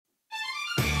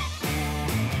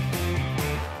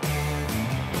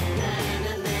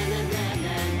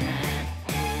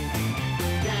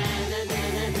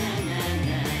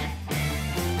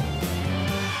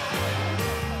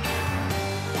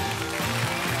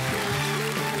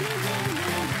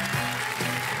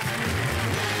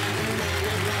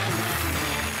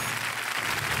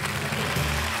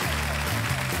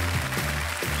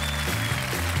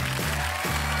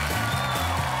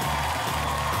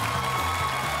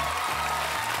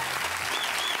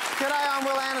G'day, I'm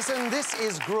Will Anderson. This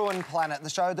is Gruen Planet, the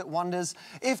show that wonders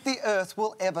if the Earth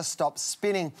will ever stop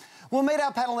spinning. We'll meet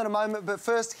our panel in a moment, but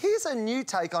first, here's a new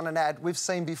take on an ad we've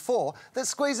seen before that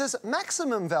squeezes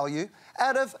maximum value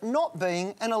out of not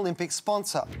being an Olympic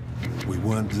sponsor. We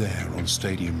weren't there on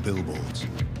stadium billboards.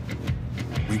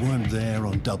 We weren't there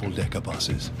on double-decker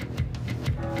buses.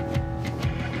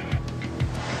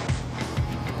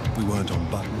 We weren't on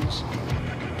buttons,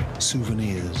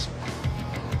 souvenirs,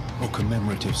 or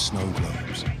commemorative snow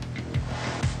globes.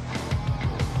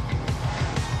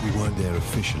 We weren't there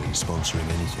officially sponsoring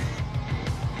anything.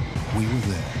 We were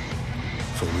there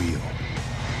for real.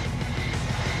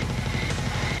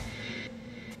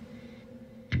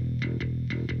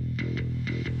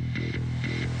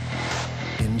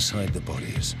 Inside the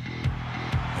bodies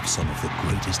of some of the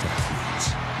greatest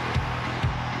athletes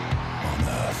on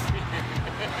Earth.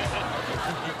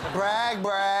 Brag,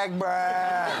 brag,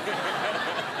 brag.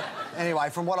 Anyway,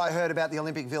 from what I heard about the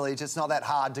Olympic Village, it's not that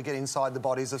hard to get inside the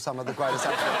bodies of some of the greatest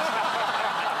athletes.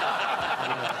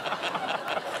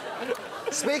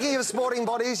 Speaking of sporting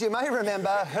bodies, you may remember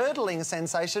hurdling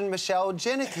sensation Michelle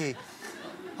Janicki.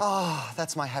 Oh,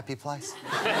 that's my happy place.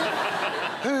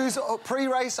 Whose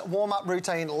pre-race warm-up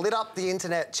routine lit up the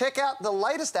internet. Check out the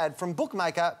latest ad from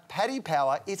bookmaker Paddy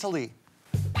Power Italy.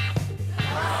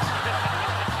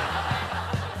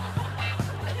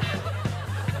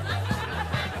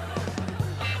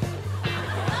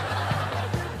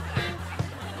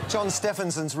 John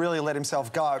Stephenson's really let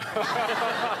himself go.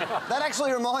 That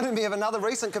actually reminded me of another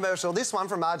recent commercial, this one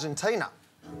from Argentina.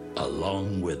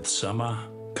 Along with summer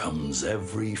comes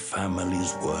every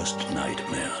family's worst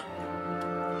nightmare.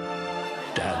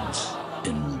 Dads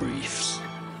in briefs.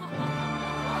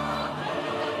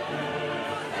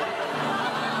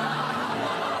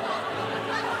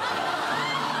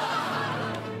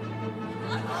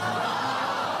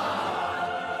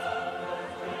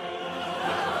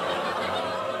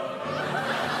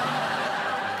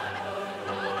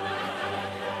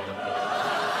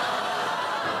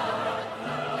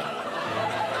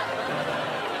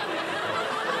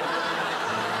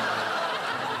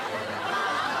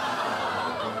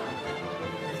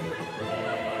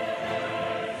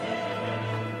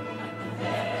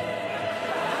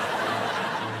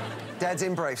 Dads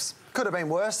in briefs. Could have been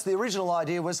worse. The original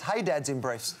idea was, hey, Dads in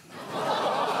briefs.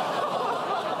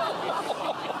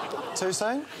 Too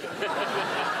soon?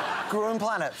 Gruen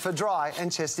Planet for dry and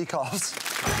chesty coughs.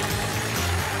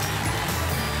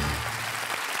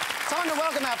 Time to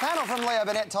welcome our panel from Leo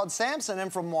Burnett, Todd Sampson,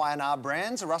 and from Y&R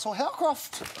Brands, Russell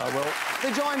Howcroft.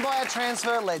 They're joined by a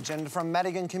transfer legend from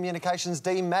Madigan Communications,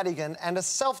 Dee Madigan, and a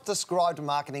self-described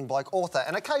marketing bloke, author,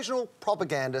 and occasional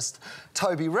propagandist,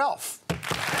 Toby Ralph.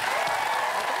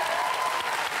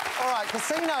 All right,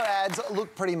 casino ads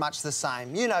look pretty much the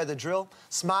same. You know the drill.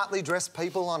 Smartly dressed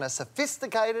people on a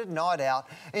sophisticated night out,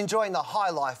 enjoying the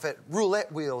high life at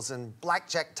roulette wheels and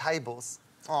blackjack tables.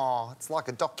 Oh, it's like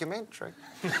a documentary.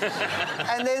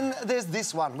 And then there's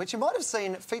this one, which you might have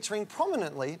seen featuring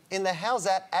prominently in the How's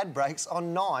That ad breaks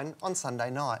on 9 on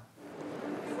Sunday night.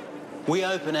 We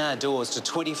open our doors to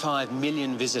 25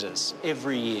 million visitors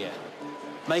every year,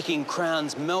 making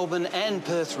Crown's Melbourne and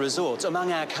Perth resorts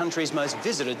among our country's most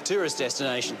visited tourist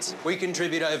destinations. We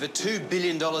contribute over $2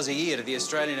 billion a year to the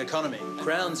Australian economy.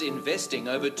 Crown's investing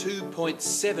over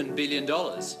 $2.7 billion,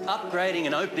 upgrading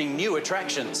and opening new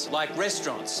attractions like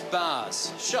restaurants,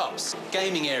 bars, shops,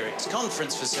 gaming areas,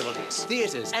 conference facilities,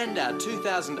 theatres, and our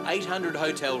 2,800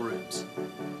 hotel rooms.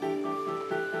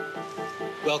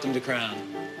 Welcome to Crown.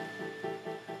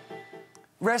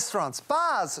 Restaurants,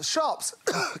 bars, shops,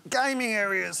 gaming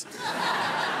areas,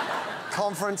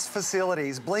 conference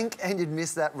facilities. Blink and you'd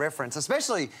miss that reference,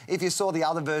 especially if you saw the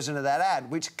other version of that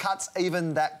ad, which cuts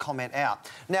even that comment out.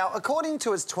 Now, according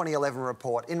to its 2011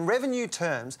 report, in revenue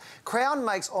terms, Crown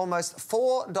makes almost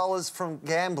 $4 from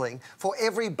gambling for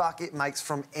every buck it makes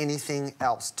from anything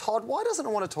else. Todd, why doesn't it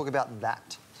want to talk about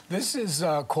that? This is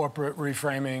corporate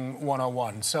reframing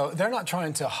 101. So they're not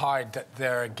trying to hide that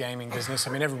they're a gaming business.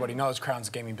 I mean, everybody knows Crown's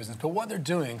a gaming business. But what they're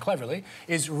doing, cleverly,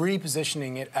 is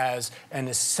repositioning it as an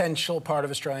essential part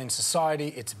of Australian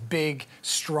society. It's big,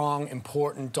 strong,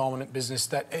 important, dominant business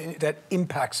that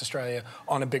impacts Australia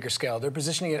on a bigger scale. They're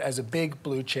positioning it as a big,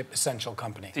 blue-chip, essential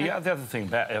company. The other thing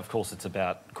about, of course, it's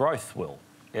about growth, Will.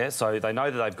 Yeah, so they know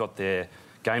that they've got their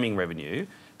gaming revenue,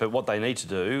 But what they need to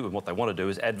do and what they want to do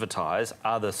is advertise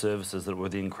other services that are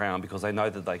within Crown because they know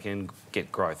that they can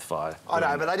get growth via... I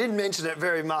know, but they didn't mention it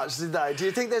very much, did they? Do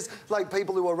you think there's, like,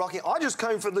 people who are rocking... I just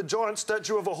came for the giant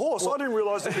statue of a horse. I didn't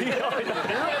realise it.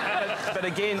 But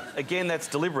again, that's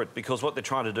deliberate because what they're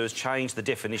trying to do is change the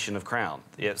definition of Crown.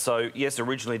 Yeah, so, yes,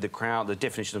 originally the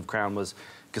definition of Crown was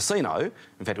casino.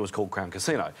 In fact, it was called Crown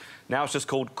Casino. Now it's just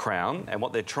called Crown, and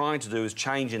what they're trying to do is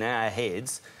change in our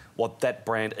heads what that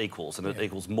brand equals, and it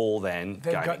equals more than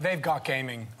gaming. They've got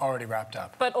gaming already wrapped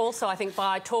up. But also, I think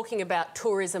by talking about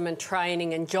tourism and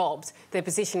training and jobs, they're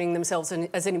positioning themselves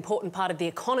as an important part of the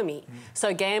economy.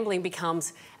 So gambling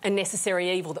becomes a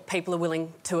necessary evil that people are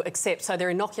willing to accept. So they're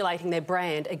inoculating their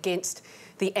brand against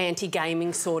the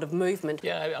anti-gaming sort of movement.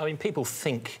 Yeah, I mean, people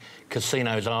think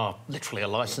casinos are literally a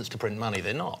licence to print money.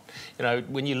 They're not. You know,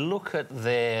 when you look at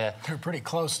their... They're pretty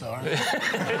close, though, aren't they?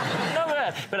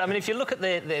 No, but I mean, if you look at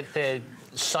their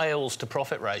sales to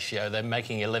profit ratio, they're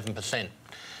making 11%.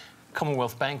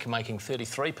 Commonwealth Bank are making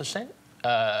 33%.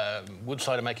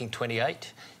 Woodside are making 28%.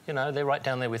 You know, they're right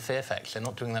down there with Fairfax. They're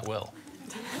not doing that well.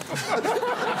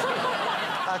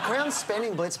 Crown's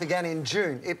spending blitz began in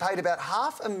June. It paid about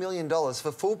 $500,000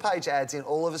 for full-page ads in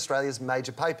all of Australia's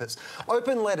major papers.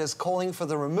 Open letters calling for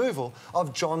the removal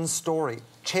of John Story,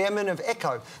 chairman of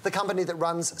Echo, the company that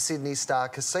runs Sydney Star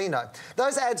Casino.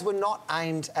 Those ads were not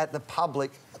aimed at the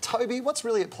public. Toby, what's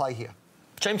really at play here?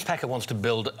 James Packer wants to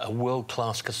build a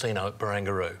world-class casino at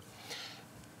Barangaroo.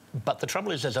 But the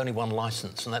trouble is there's only one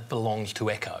licence, and that belongs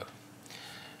to Echo.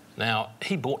 Now,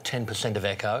 he bought 10% of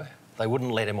Echo. They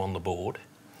wouldn't let him on the board.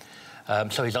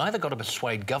 So he's either got to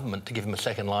persuade government to give him a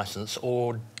second licence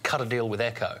or cut a deal with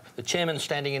Echo. The chairman's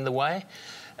standing in the way,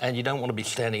 and you don't want to be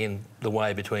standing in the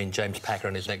way between James Packer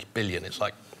and his next billion. It's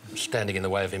like standing in the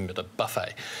way of him at a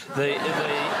buffet.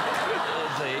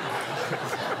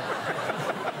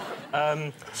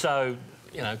 So,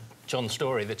 you know, John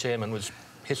Story, the chairman, was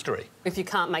history. If you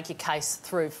can't make your case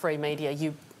through free media,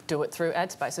 you do it through ad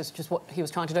spaces, which is what he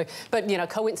was trying to do. But, you know,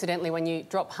 coincidentally, when you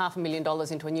drop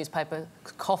 $500,000 into a newspaper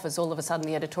coffers, all of a sudden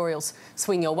the editorials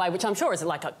swing your way, which I'm sure is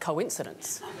like a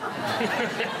coincidence.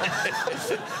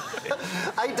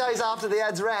 8 days after the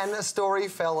ads ran, a Story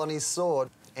fell on his sword.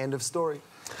 End of story.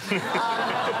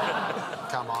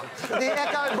 Come on. The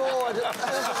Echo board...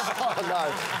 oh,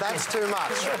 no, that's too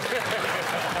much.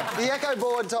 The Echo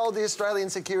board told the Australian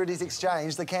Securities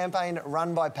Exchange the campaign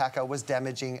run by Packer was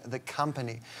damaging the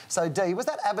company. So, Dee, was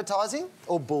that advertising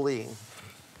or bullying?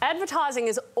 Advertising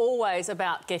is always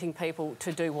about getting people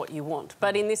to do what you want.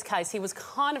 But in this case, he was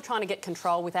kind of trying to get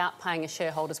control without paying a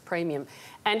shareholder's premium.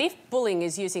 And if bullying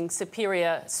is using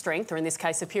superior strength, or in this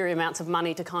case, superior amounts of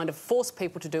money to kind of force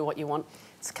people to do what you want,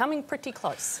 it's coming pretty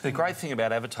close. The great thing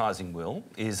about advertising, Will,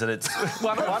 is that it's...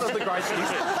 one of the great things...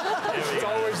 It's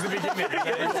always the beginning.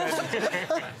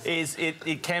 is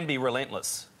it can be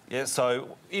relentless. Yeah,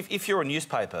 so if you're a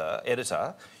newspaper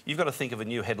editor, you've got to think of a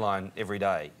new headline every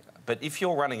day. But if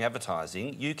you're running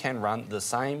advertising, you can run the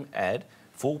same ad,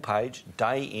 full page,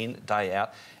 day in, day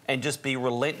out, and just be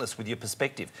relentless with your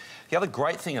perspective. The other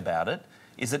great thing about it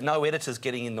is that no editor's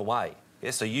getting in the way.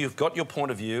 Yeah, so you've got your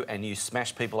point of view and you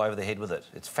smash people over the head with it.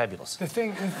 It's fabulous. The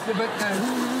thing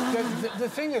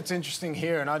that's interesting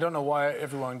here, and I don't know why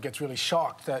everyone gets really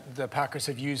shocked that the Packers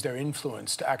have used their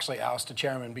influence to actually oust a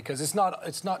chairman, because this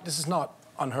is not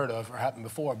unheard of or happened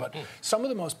before, but some of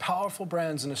the most powerful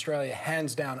brands in Australia,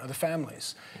 hands down, are the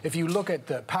families. If you look at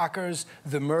the Packers,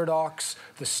 the Murdochs,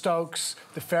 the Stokes,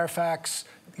 the Fairfax,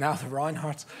 now the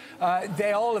Reinhardts,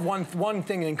 they all have one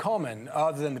thing in common,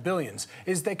 other than the billions,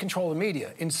 is they control the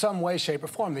media in some way, shape or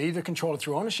form. They either control it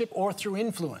through ownership or through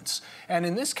influence. And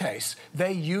in this case,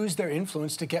 they use their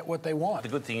influence to get what they want. The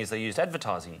good thing is they used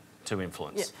advertising to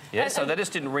influence. Yeah, so they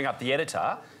just didn't ring up the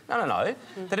editor. No.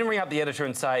 They didn't ring up the editor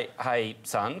and say, hey,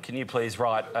 son, can you please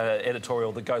write an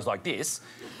editorial that goes like this?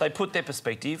 They put their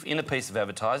perspective in a piece of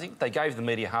advertising. They gave the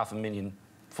media $500,000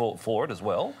 for it as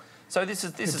well. So this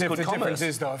is good commerce. The difference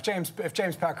is, though, if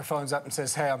James Packer phones up and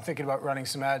says, hey, I'm thinking about running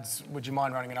some ads, would you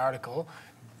mind running an article?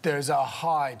 There's a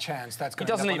high chance that's going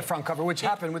to end up on the front cover, which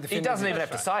happened with the... He doesn't even have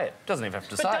to say it. Doesn't even have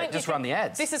to say it. Just run the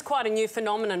ads. This is quite a new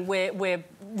phenomenon where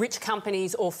rich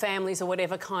companies or families or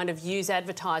whatever kind of use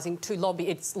advertising to lobby.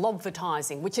 It's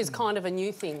lobvertising, which is kind of a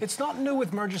new thing. It's not new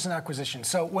with mergers and acquisitions.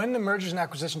 So when the mergers and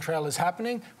acquisition trail is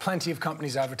happening, plenty of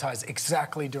companies advertise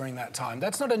exactly during that time.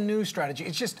 That's not a new strategy.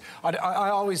 It's just... I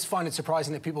always find it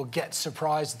surprising that people get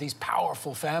surprised that these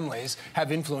powerful families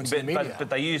have influence in the media.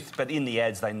 But in the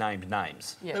ads, they named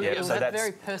names. Yeah. Yeah, Yeah, it was so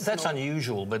very personal. That's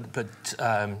unusual, but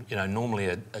you know, normally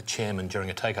a chairman during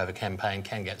a takeover campaign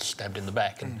can get stabbed in the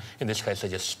back, and in this case they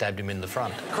just stabbed him in the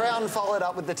front. Crown followed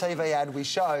up with the TV ad we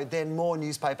showed, then more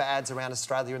newspaper ads around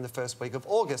Australia in the first week of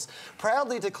August,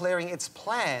 proudly declaring its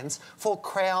plans for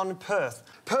Crown Perth.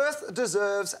 Perth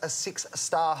deserves a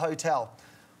 6-star hotel.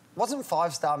 Wasn't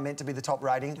 5-star meant to be the top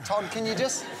rating? Todd, can you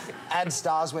just add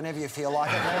stars whenever you feel like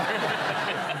it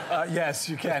now? Yes,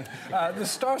 you can. The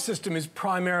star system is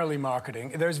primarily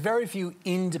marketing. There's very few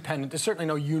independent, there's certainly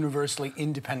no universally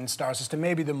independent star system,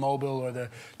 maybe the Mobil or the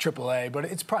AAA, but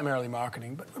it's primarily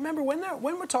marketing. But remember, when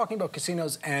we're talking about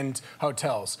casinos and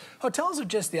hotels are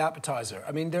just the appetizer.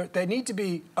 I mean, they need to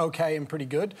be okay and pretty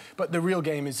good, but the real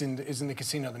game is in the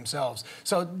casino themselves.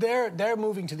 So they're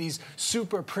moving to these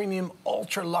super premium,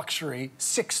 ultra luxury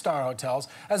 6-star hotels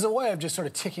as a way of just sort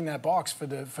of ticking that box for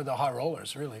the high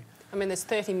rollers, really. I mean, there's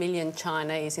 30 million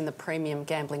Chinese in the premium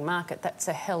gambling market. That's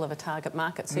a hell of a target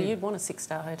market. So you'd want a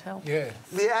 6-star hotel. Yeah.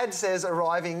 The ad says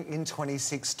arriving in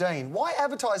 2016. Why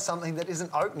advertise something that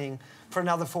isn't opening for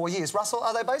another 4 years? Russell,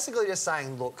 are they basically just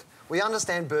saying, look, we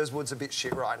understand Burswood's a bit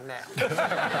shit right now,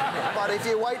 but if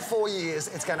you wait 4 years,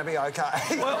 it's going to be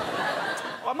okay? Well,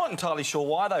 I'm not entirely sure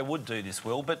why they would do this,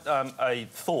 Will, but a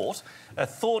thought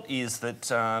is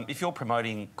that if you're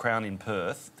promoting Crown in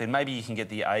Perth, then maybe you can get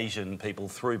the Asian people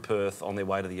through Perth on their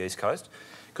way to the East Coast,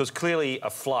 because clearly a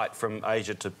flight from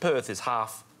Asia to Perth is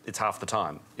half the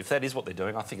time. If that is what they're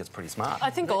doing, I think it's pretty smart.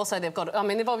 I think also they've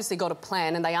obviously got a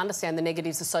plan and they understand the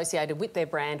negatives associated with their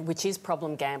brand, which is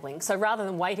problem gambling. So rather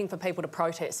than waiting for people to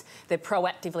protest, they're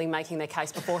proactively making their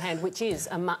case beforehand, which is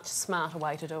a much smarter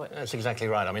way to do it. That's exactly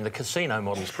right. I mean, the casino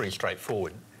model is pretty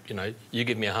straightforward. You know, you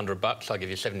give me $100, I give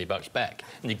you $70 back,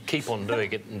 and you keep on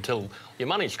doing it until your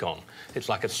money's gone. It's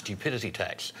like a stupidity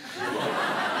tax.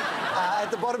 At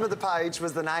the bottom of the page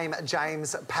was the name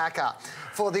James Packer.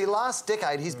 For the last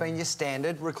decade, he's been your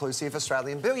standard reclusive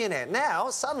Australian billionaire.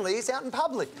 Now, suddenly, he's out in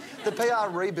public. The PR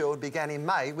rebuild began in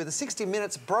May with a 60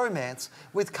 Minutes bromance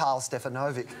with Carl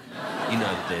Stefanovic. You know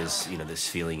that there's this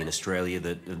feeling in Australia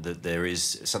that there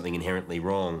is something inherently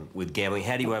wrong with gambling.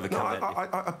 How do you overcome that?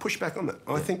 I push back on that.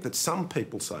 I think that some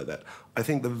people say that. I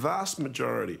think the vast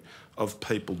majority of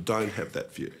people don't have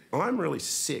that view. I'm really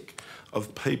sick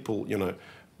of people,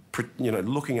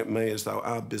 looking at me as though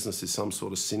our business is some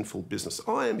sort of sinful business.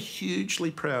 I am hugely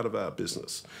proud of our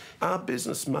business. Our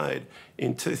business made,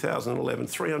 in 2011,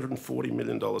 $340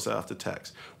 million after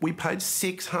tax. We paid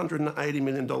 $680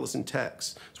 million in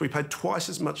tax. So we paid twice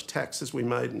as much tax as we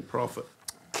made in profit.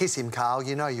 Kiss him, Carl.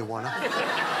 You know you want to.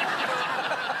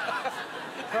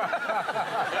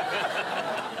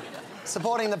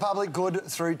 Supporting the public good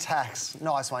through tax.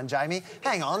 Nice one, Jamie.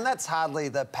 Hang on, that's hardly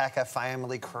the Packer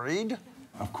family creed.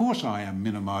 Of course I am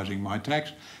minimising my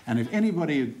tax, and if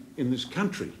anybody in this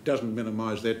country doesn't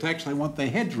minimise their tax, they want their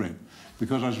heads ripped.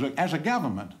 Because as a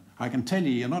government, I can tell you,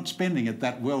 you're not spending it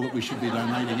that well that we should be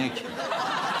donating extra.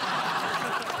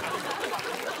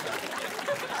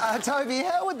 Toby,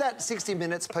 how would that 60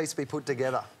 Minutes piece be put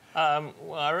together? Well,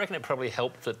 I reckon it probably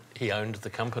helped that he owned the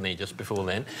company just before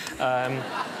then. And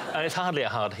it's hardly a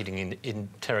hard-hitting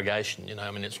interrogation, you know.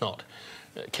 I mean, it's not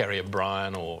Kerry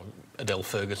O'Brien or Adele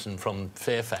Ferguson from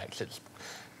Fairfax. It's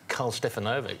Carl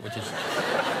Stefanovic, which is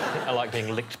like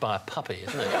being licked by a puppy,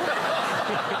 isn't it?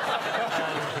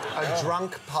 A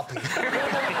drunk puppy.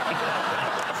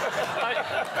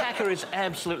 Packer is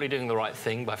absolutely doing the right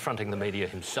thing by fronting the media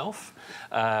himself.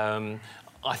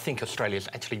 I think Australia's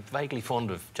actually vaguely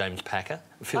fond of James Packer.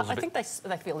 I think they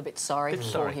feel a bit sorry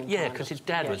for him. Yeah, because his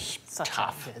dad was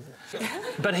tough.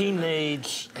 But he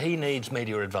needs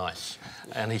media advice,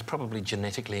 and he's probably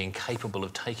genetically incapable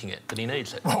of taking it, but he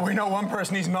needs it. Well, we know one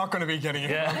person he's not going to be getting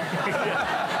it.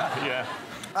 Yeah.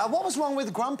 What was wrong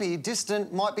with grumpy,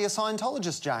 distant, might be a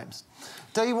Scientologist, James?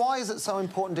 Dee, why is it so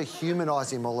important to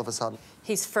humanise him all of a sudden?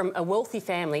 He's from a wealthy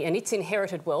family, and it's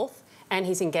inherited wealth, and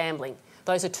he's in gambling.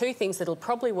 Those are two things that'll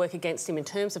probably work against him in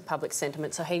terms of public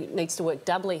sentiment, so he needs to work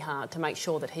doubly hard to make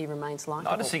sure that he remains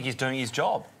likeable. I just think he's doing his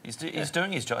job. He's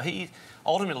doing his job.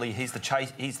 Ultimately, he's the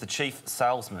chief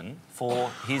salesman for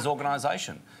his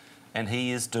organisation, and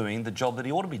he is doing the job that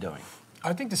he ought to be doing.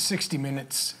 I think the 60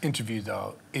 Minutes interview,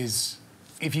 though, is,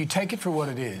 if you take it for what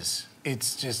it is,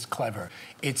 it's just clever.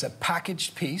 It's a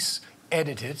packaged piece,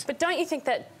 edited. But don't you think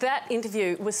that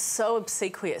interview was so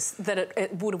obsequious that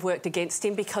it would have worked against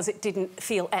him because it didn't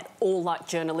feel at all like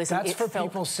journalism? That's for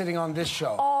people sitting on this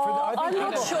show. Oh, I'm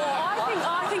not sure.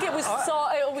 I think it was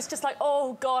it was just like,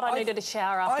 oh, God, I needed a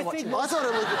shower after watching this. I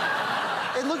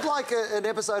thought it looked like an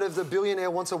episode of The Billionaire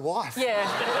Wants a Wife. Yeah,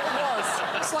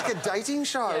 it was. It's like a dating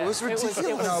show. Yeah, it was ridiculous.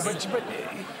 No, but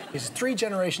He's 3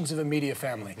 generations of a media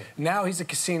family. Now he's a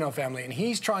casino family, and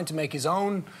he's trying to make his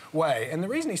own way. And the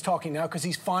reason he's talking now, because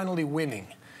he's finally winning.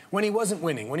 When he wasn't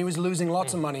winning, when he was losing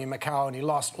lots of money in Macau and he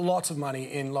lost lots of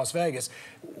money in Las Vegas,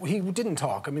 he didn't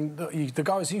talk. I mean, the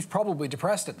guy was probably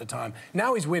depressed at the time.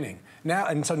 Now he's winning.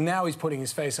 So now he's putting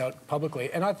his face out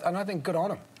publicly, and I think good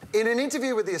on him. In an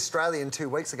interview with The Australian 2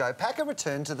 weeks ago, Packer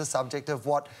returned to the subject of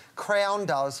what Crown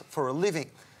does for a living.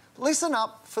 Listen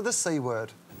up for the C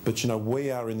word. But, you know,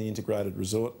 we are in the integrated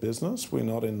resort business. We're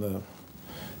not in the...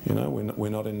 You know, we're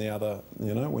not in the other...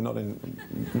 You know, we're not in...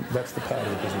 That's the part of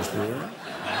the business we're in.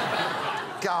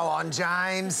 Go on,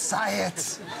 James, say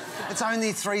it. It's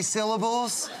only 3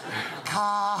 syllables.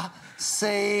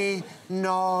 Casino.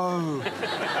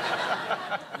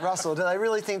 Russell, do they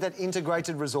really think that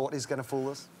integrated resort is going to fool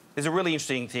us? There's a really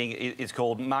interesting thing. It's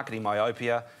called marketing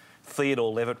myopia.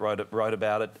 Theodore Levitt wrote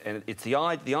about it, and it's the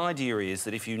idea is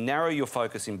that if you narrow your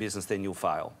focus in business, then you'll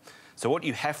fail. So what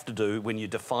you have to do when you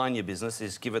define your business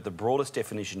is give it the broadest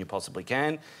definition you possibly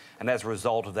can, and as a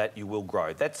result of that, you will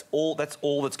grow. That's all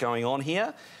that's going on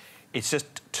here. It's just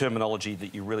terminology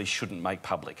that you really shouldn't make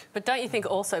public. But don't you think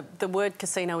also the word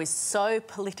casino is so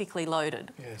politically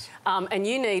loaded? Yes. And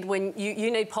you need, when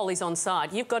you need Polly's on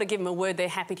side, you've got to give them a word they're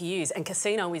happy to use, and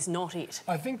casino is not it.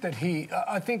 I think that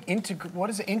what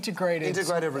is it, integrated?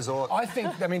 Integrated resort. I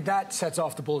mean, that sets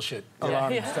off the bullshit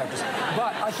around status.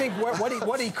 But I think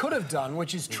what he could have done,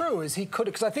 which is true, is he could,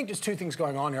 because I think there's 2 things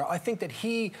going on here. I think that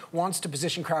he wants to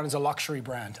position Crown as a luxury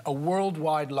brand, a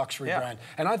worldwide luxury brand.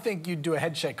 And I think you'd do a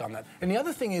head shake on that. And the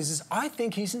other thing is I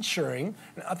think he's insuring,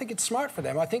 I think it's smart for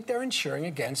them, I think they're insuring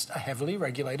against a heavily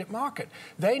regulated market.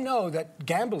 They know that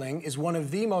gambling is one of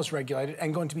the most regulated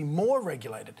and going to be more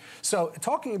regulated. So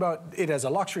talking about it as a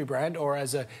luxury brand or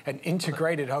as an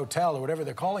integrated hotel or whatever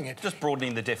they're calling it... Just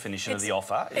broadening the definition of the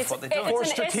offer is what they're doing. For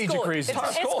strategic reasons.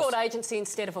 It's an escort agency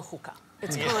instead of a hooker.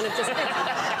 It's kind of just...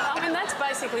 I mean, that's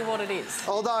basically what it is.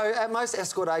 Although, at most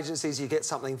escort agencies, you get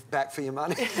something back for your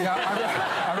money.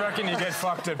 Yeah, I reckon you get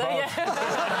fucked at both.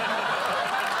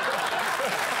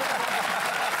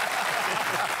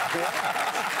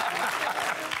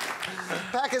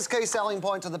 Packer's key selling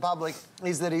point to the public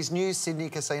is that his new Sydney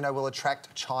casino will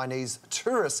attract Chinese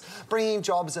tourists, bringing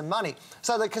jobs and money.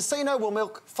 So the casino will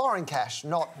milk foreign cash,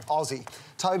 not Aussie.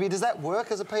 Toby, does that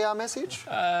work as a PR message?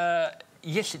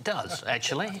 Yes, it does,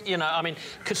 actually. You know, I mean,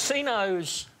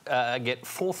 casinos get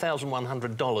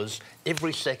 $4,100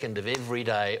 every second of every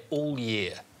day, all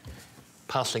year,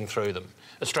 passing through them.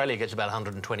 Australia gets about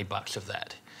 $120 of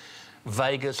that.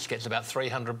 Vegas gets about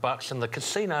 $300, and the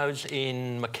casinos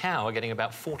in Macau are getting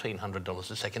about $1,400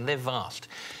 a second. They're vast.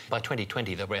 By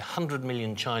 2020, there'll be 100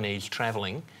 million Chinese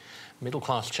travelling,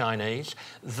 middle-class Chinese,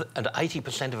 and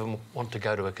 80% of them want to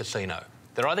go to a casino.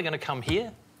 They're either going to come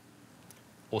here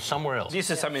or somewhere else. This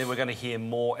is something that we're going to hear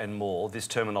more and more. This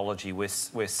terminology,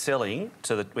 we're selling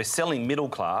middle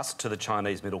class to the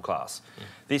Chinese middle class.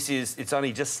 It's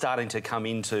only just starting to come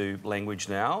into language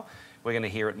now. We're going to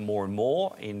hear it more and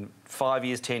more. In 5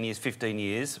 years, 10 years, 15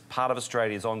 years, part of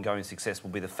Australia's ongoing success will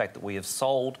be the fact that we have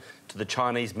sold to the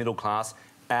Chinese middle class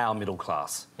our middle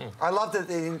class. I love that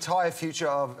the entire future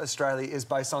of Australia is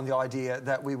based on the idea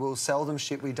that we will sell them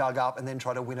shit we dug up and then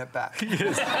try to win it back.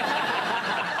 Yes.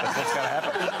 That's what's going to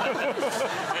happen.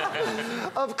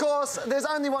 Of course, there's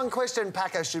only one question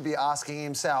Packer should be asking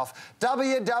himself.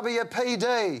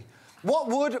 WWPD, what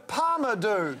would Palmer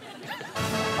do?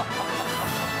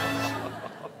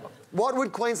 What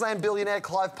would Queensland billionaire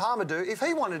Clive Palmer do if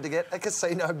he wanted to get a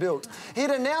casino built? He'd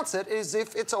announce it as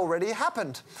if it's already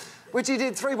happened, which he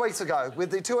did 3 weeks ago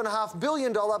with the $2.5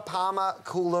 billion Palmer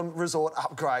Coolum Resort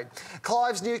upgrade.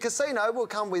 Clive's new casino will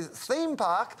come with theme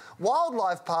park,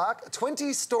 wildlife park,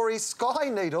 20-storey Sky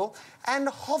Needle and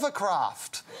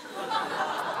hovercraft.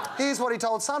 Here's what he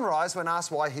told Sunrise when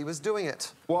asked why he was doing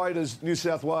it. Why does New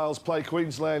South Wales play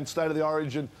Queensland State of the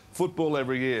Origin football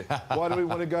every year? Why do we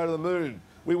want to go to the moon?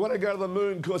 We want to go to the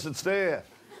moon because it's there.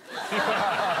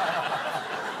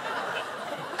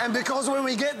 And because when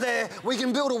we get there, we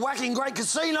can build a whacking great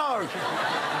casino.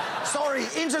 Sorry,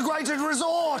 integrated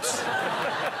resort.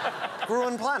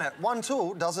 Gruen Planet, one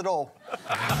tool does it all.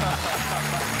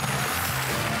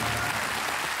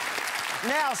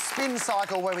 Now, Spin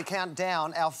Cycle, where we count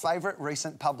down our favourite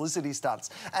recent publicity stunts.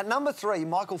 At number 3,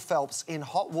 Michael Phelps in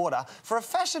hot water for a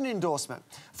fashion endorsement.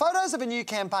 Photos of a new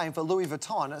campaign for Louis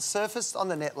Vuitton surfaced on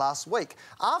the net last week,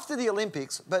 after the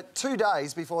Olympics, but 2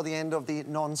 days before the end of the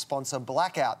non-sponsor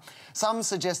blackout. Some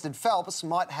suggested Phelps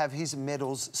might have his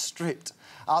medals stripped.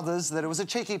 Others that it was a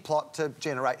cheeky plot to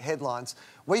generate headlines.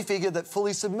 We figured that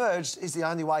fully submerged is the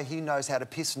only way he knows how to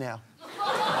piss now.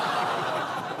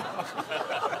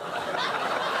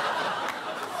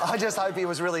 I just hope he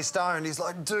was really stoned. He's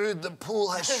like, dude, the pool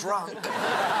has shrunk.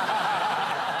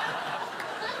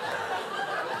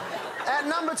 At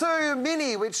number 2,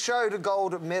 Mini, which showed a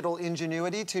gold medal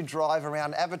ingenuity to drive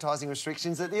around advertising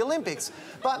restrictions at the Olympics.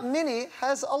 But Mini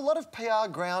has a lot of PR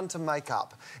ground to make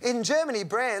up. In Germany,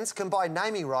 brands can buy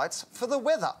naming rights for the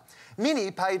weather.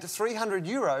 Mini paid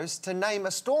 €300 to name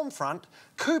a storm front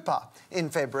Cooper in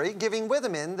February, giving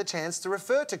weathermen the chance to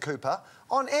refer to Cooper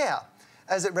on air,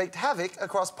 as it wreaked havoc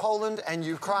across Poland and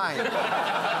Ukraine.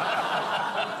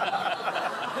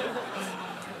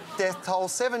 Death toll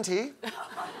 70.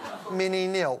 Mini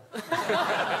nil.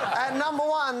 At number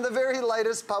 1, the very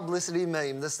latest publicity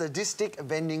meme, the sadistic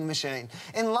vending machine.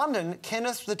 In London,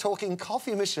 Kenneth the talking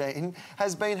coffee machine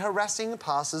has been harassing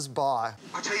passers-by.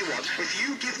 I'll tell you what, if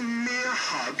you give me a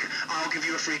hug, I'll give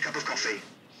you a free cup of coffee.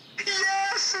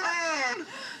 Yes, man!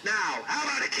 Now, how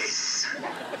about a kiss?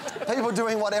 People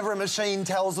doing whatever a machine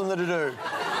tells them to do.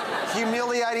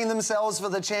 Humiliating themselves for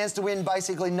the chance to win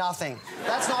basically nothing.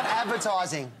 That's not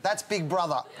advertising, that's Big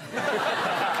Brother.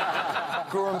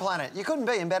 Gruen Planet. You couldn't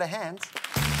be in better hands.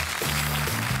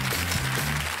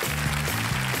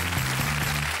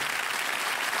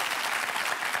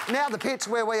 Now the pitch,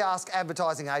 where we ask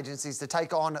advertising agencies to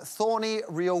take on thorny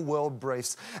real-world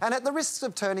briefs. And at the risk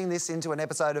of turning this into an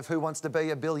episode of Who Wants to Be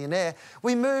a Billionaire,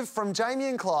 we move from Jamie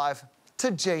and Clive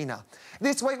to Gina.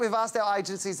 This week we've asked our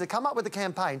agencies to come up with a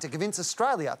campaign to convince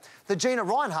Australia that Gina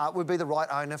Reinhart would be the right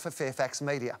owner for Fairfax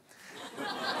Media.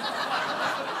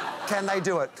 Can they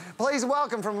do it? Please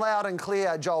welcome from Loud and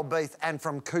Clear, Joel Beath, and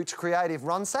from Cooch Creative,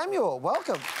 Ron Samuel.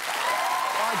 Welcome.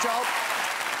 Hi, Joel.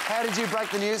 How did you break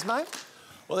the news, mate?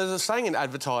 Well, there's a saying in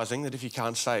advertising that if you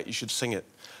can't say it, you should sing it.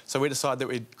 So we decided that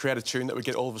we'd create a tune that would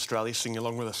get all of Australia singing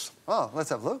along with us. Oh, let's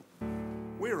have a look.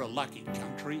 We're a lucky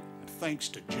country, and thanks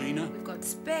to Gina, we've got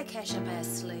spare cash up our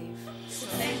sleeve. So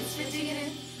thanks for digging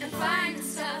in and finding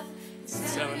stuff and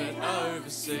selling it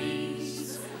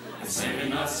overseas and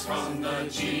saving us from the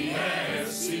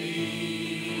GFC.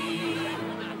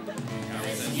 Now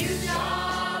there's a new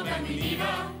job and we need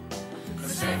her,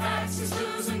 'cause Fairfax is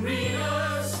losing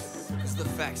readers. Because the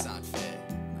facts aren't fair,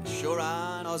 they sure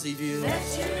aren't Aussie views.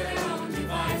 Left to their own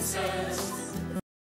devices,